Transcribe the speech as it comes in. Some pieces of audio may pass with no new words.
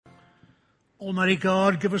Almighty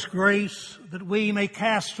God, give us grace that we may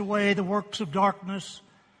cast away the works of darkness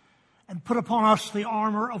and put upon us the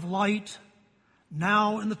armor of light,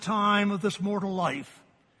 now in the time of this mortal life,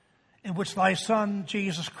 in which thy Son,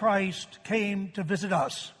 Jesus Christ, came to visit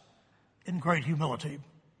us in great humility.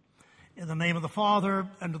 In the name of the Father,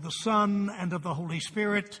 and of the Son, and of the Holy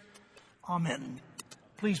Spirit. Amen.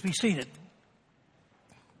 Please be seated.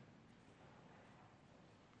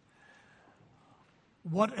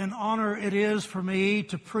 What an honor it is for me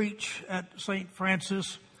to preach at St.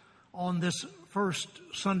 Francis on this first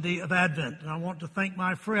Sunday of Advent. And I want to thank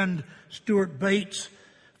my friend Stuart Bates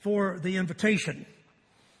for the invitation.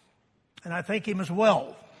 And I thank him as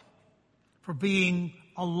well for being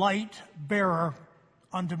a light bearer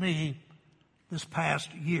unto me this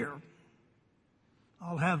past year.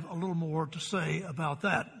 I'll have a little more to say about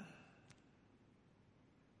that.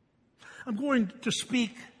 I'm going to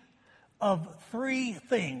speak of three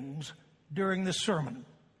things during this sermon.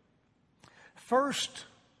 First,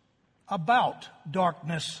 about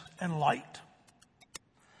darkness and light.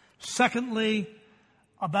 Secondly,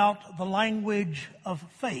 about the language of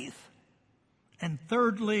faith. And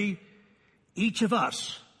thirdly, each of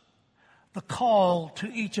us, the call to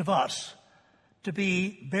each of us to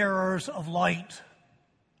be bearers of light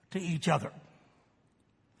to each other.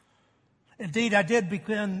 Indeed, I did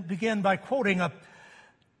begin by quoting a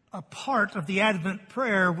part of the Advent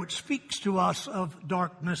prayer which speaks to us of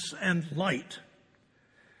darkness and light.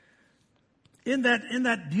 In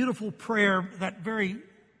that beautiful prayer, that very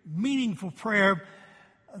meaningful prayer,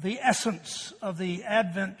 the essence of the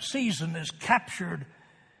Advent season is captured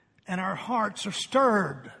and our hearts are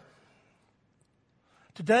stirred.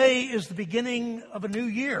 Today is the beginning of a new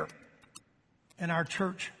year in our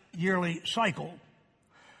church yearly cycle.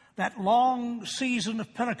 That long season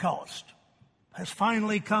of Pentecost has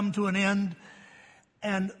finally come to an end,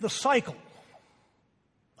 and the cycle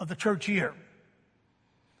of the church year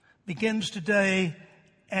begins today,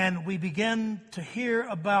 and we begin to hear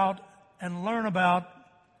about and learn about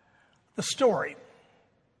the story,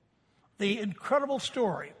 the incredible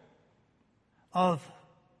story of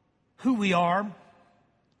who we are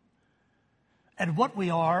and what we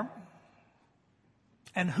are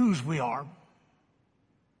and whose we are.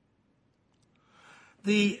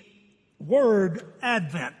 The word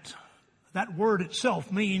Advent, that word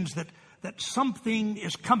itself means that something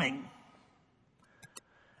is coming.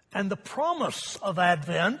 And the promise of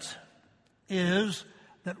Advent is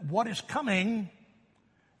that what is coming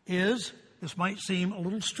is, this might seem a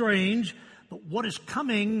little strange, but what is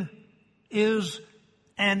coming is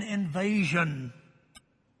an invasion.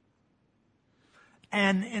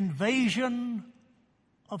 An invasion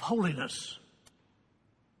of holiness.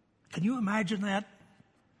 Can you imagine that?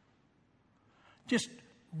 Just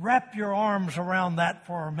wrap your arms around that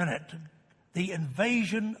for a minute. The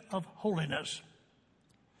invasion of holiness.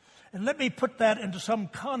 And let me put that into some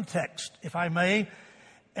context, if I may,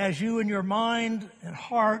 as you in your mind and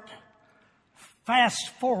heart fast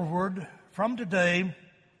forward from today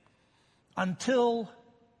until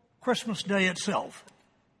Christmas Day itself.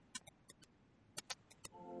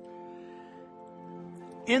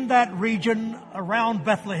 In that region around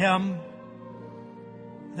Bethlehem,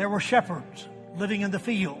 there were shepherds living in the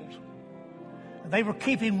field. They were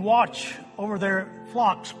keeping watch over their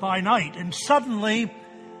flocks by night, and suddenly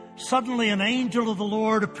an angel of the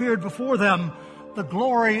Lord appeared before them. The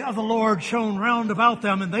glory of the Lord shone round about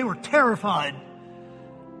them, and they were terrified.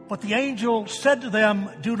 But the angel said to them,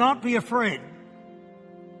 "Do not be afraid.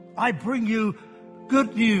 I bring you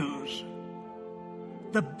good news,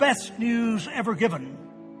 the best news ever given,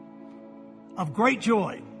 of great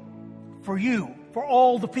joy for you, for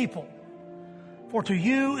all the people. For to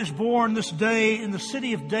you is born this day in the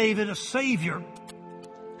city of David a Savior,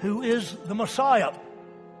 who is the Messiah,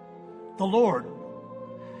 the Lord."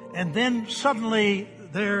 And then suddenly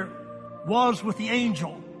there was with the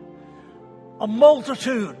angel a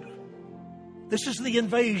multitude. This is the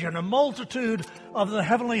invasion, a multitude of the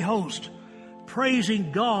heavenly host,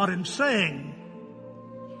 praising God and saying,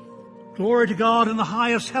 "Glory to God in the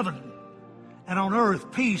highest heaven, and on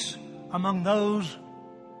earth peace among those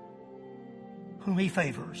whom he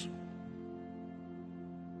favors."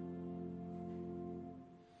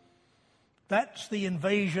 That's the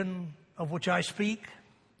invasion of which I speak.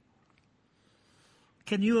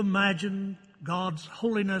 Can you imagine God's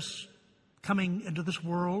holiness coming into this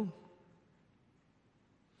world?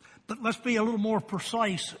 But let's be a little more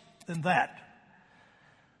precise than that.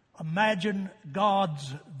 Imagine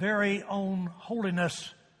God's very own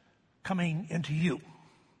holiness coming into you,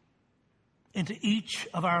 into each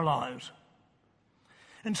of our lives.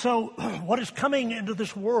 And so what is coming into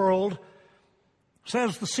this world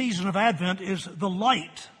says the season of Advent is the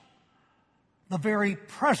light, the very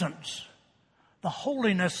presence, the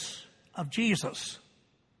holiness of Jesus,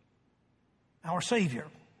 our Savior,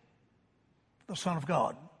 the Son of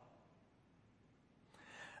God.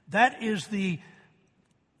 That is the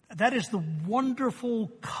wonderful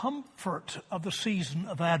comfort of the season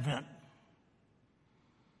of Advent.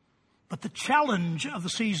 But the challenge of the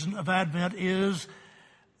season of Advent is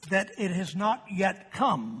that it has not yet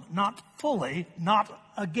come, not fully, not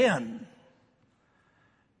again.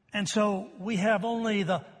 And so we have only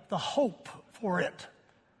the hope for it,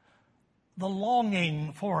 the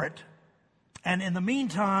longing for it. And in the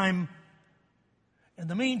meantime,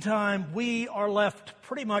 we are left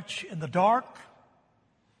pretty much in the dark.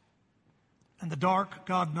 And the dark,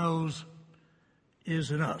 God knows,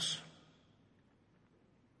 is in us.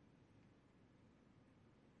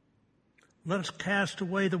 Let us cast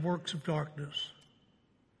away the works of darkness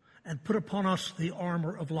and put upon us the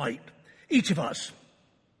armor of light. Each of us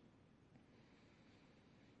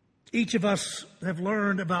have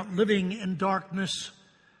learned about living in darkness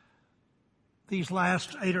these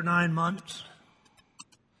last 8 or 9 months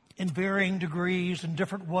in varying degrees, in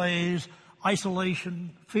different ways: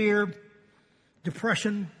 isolation, fear,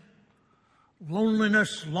 depression,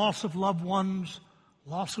 loneliness, loss of loved ones,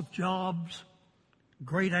 loss of jobs,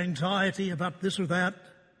 great anxiety about this or that.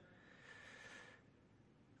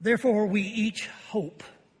 Therefore, we each hope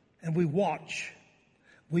and we watch,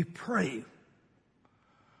 we pray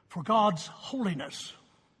for God's holiness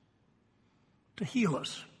to heal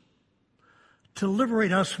us, to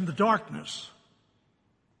liberate us from the darkness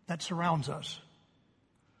that surrounds us.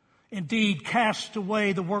 Indeed, cast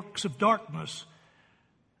away the works of darkness,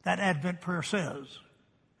 that Advent prayer says,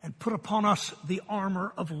 and put upon us the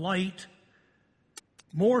armor of light.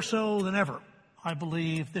 More so than ever, I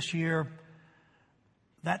believe, this year,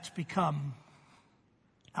 that's become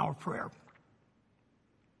our prayer.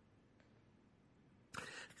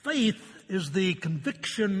 Faith is the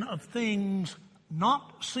conviction of things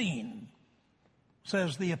not seen,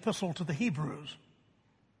 says the Epistle to the Hebrews.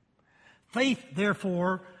 Faith,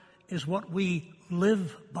 therefore, is what we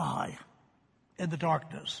live by in the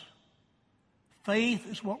darkness. Faith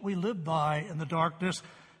is what we live by in the darkness.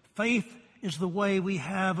 Faith is the way we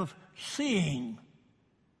have of seeing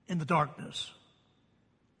in the darkness.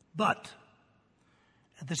 But,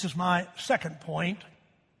 and this is my second point,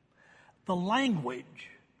 the language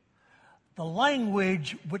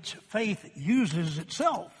which faith uses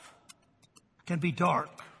itself can be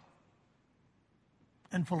dark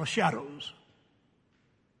and full of shadows.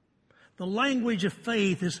 The language of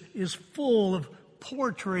faith is full of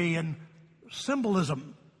poetry and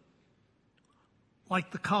symbolism,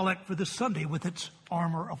 like the collect for this Sunday with its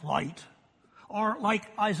armor of light, or like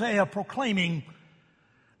Isaiah proclaiming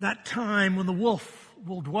that time when the wolf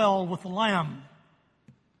will dwell with the lamb,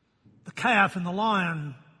 the calf and the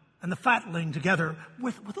lion and the fatling together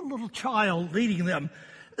with a little child leading them.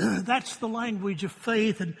 That's the language of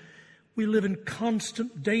faith, and we live in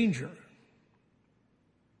constant danger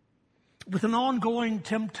with an ongoing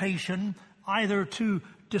temptation either to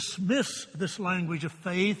dismiss this language of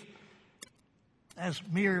faith as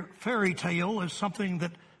mere fairy tale, as something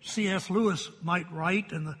that C.S. Lewis might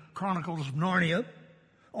write in the Chronicles of Narnia,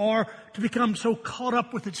 or to become so caught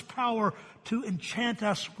up with its power to enchant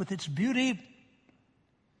us with its beauty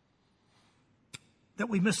that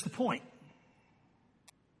we miss the point.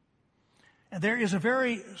 And there is a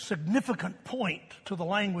very significant point to the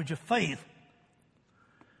language of faith.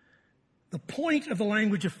 The point of the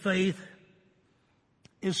language of faith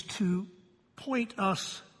is to point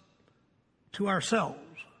us to ourselves,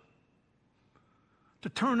 to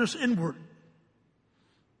turn us inward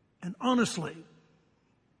and honestly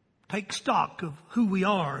take stock of who we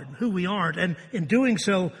are and who we aren't, and in doing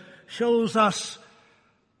so shows us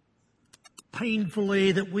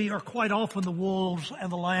painfully that we are quite often the wolves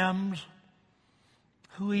and the lambs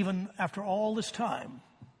who, even after all this time,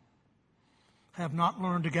 have not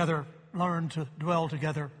learned to dwell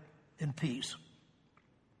together in peace.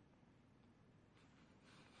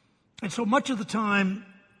 And so much of the time,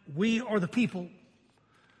 we are the people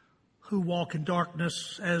who walk in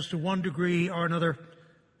darkness, as to one degree or another,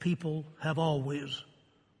 people have always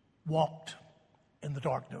walked in the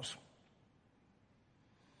darkness.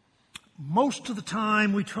 Most of the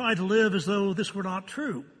time, we try to live as though this were not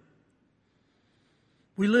true.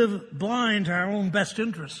 We live blind to our own best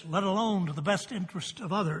interests, let alone to the best interest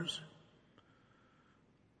of others.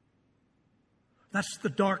 That's the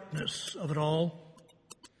darkness of it all.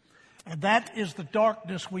 And that is the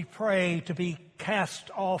darkness we pray to be cast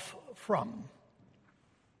off from.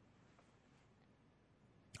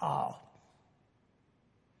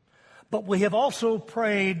 But we have also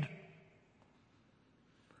prayed,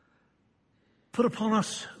 put upon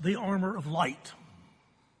us the armor of light.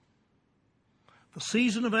 The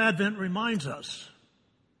season of Advent reminds us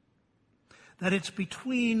that it's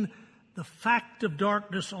between the fact of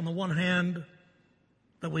darkness on the one hand,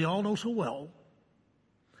 that we all know so well,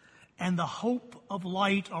 and the hope of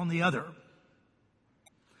light on the other.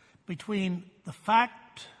 Between the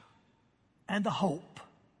fact and the hope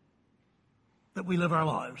that we live our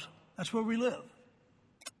lives. That's where we live.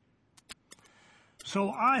 So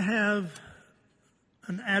I have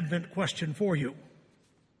an Advent question for you.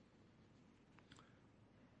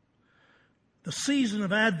 The season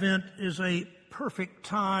of Advent is a perfect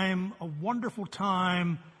time, a wonderful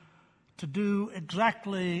time to do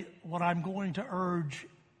exactly what I'm going to urge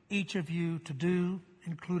each of you to do,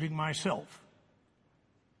 including myself.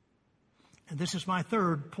 And this is my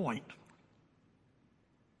third point.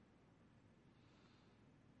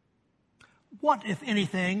 What, if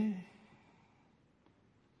anything,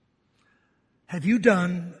 have you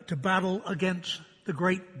done to battle against the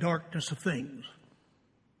great darkness of things?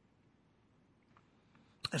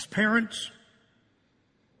 As parents,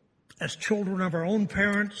 as children of our own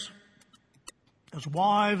parents, as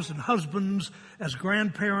wives and husbands, as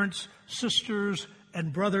grandparents, sisters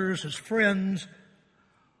and brothers, as friends,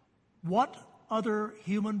 what other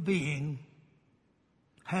human being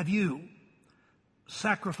have you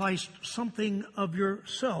sacrificed something of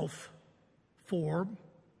yourself for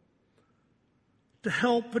to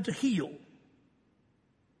help and to heal,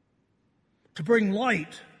 to bring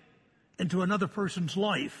light into another person's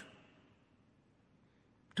life,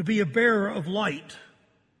 to be a bearer of light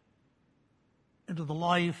into the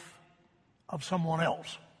life of someone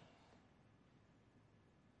else?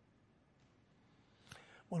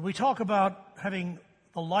 When we talk about having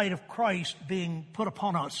the light of Christ being put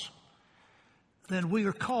upon us, then we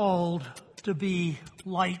are called to be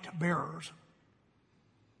light bearers,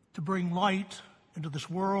 to bring light into this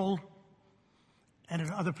world and in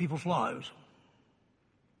other people's lives.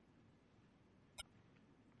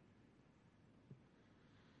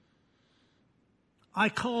 I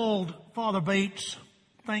called Father Bates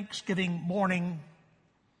Thanksgiving morning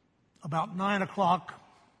about 9 o'clock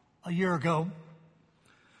a year ago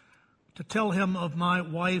to tell him of my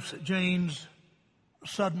wife's, Jane's,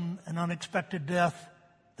 sudden and unexpected death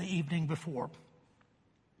the evening before.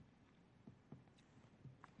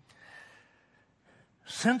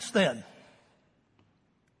 Since then,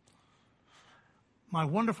 my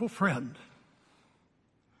wonderful friend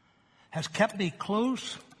has kept me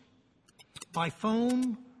close by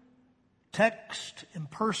phone, text, in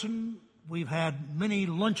person. We've had many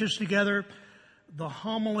lunches together. The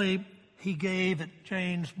homily he gave at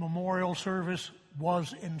Jane's memorial service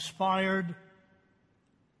was inspired.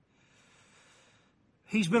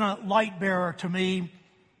 He's been a light bearer to me,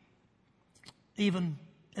 even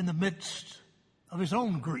in the midst of his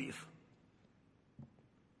own grief.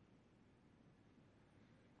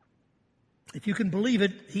 If you can believe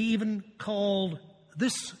it, he called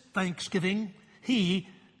this Thanksgiving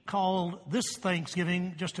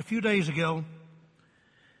just a few days ago,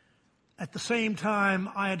 at the same time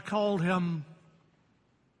I had called him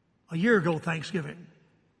a year ago Thanksgiving,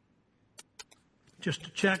 just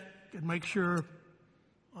to check and make sure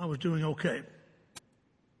I was doing okay.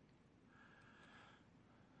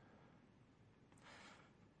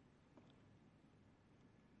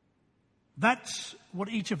 That's what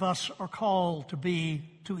each of us are called to be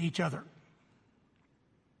to each other.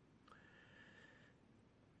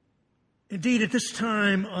 Indeed, at this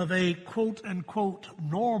time of a quote-unquote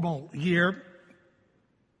normal year,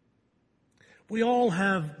 we all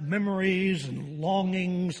have memories and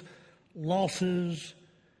longings, losses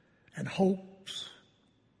and hopes.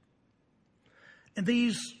 And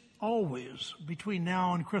these always, between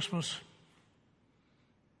now and Christmas,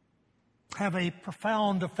 have a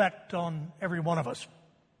profound effect on every one of us.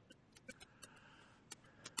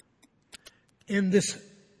 In this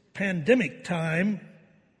pandemic time,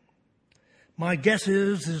 my guess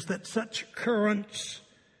is that such currents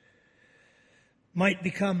might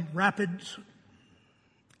become rapids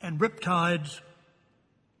and riptides.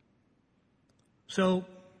 So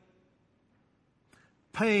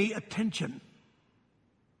pay attention,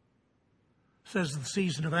 says the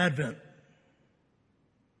season of Advent.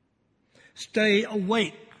 Stay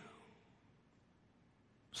awake,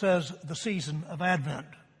 says the season of Advent.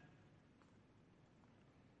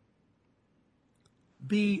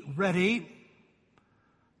 Be ready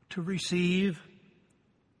to receive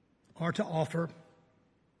or to offer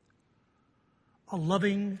a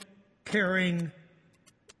loving, caring,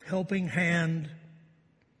 helping hand,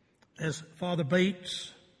 as Father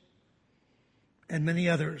Bates and many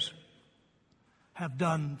others have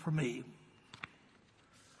done for me.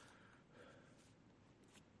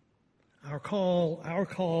 Our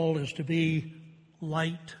call is to be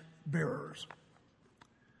light bearers.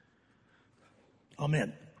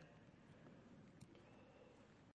 Amen.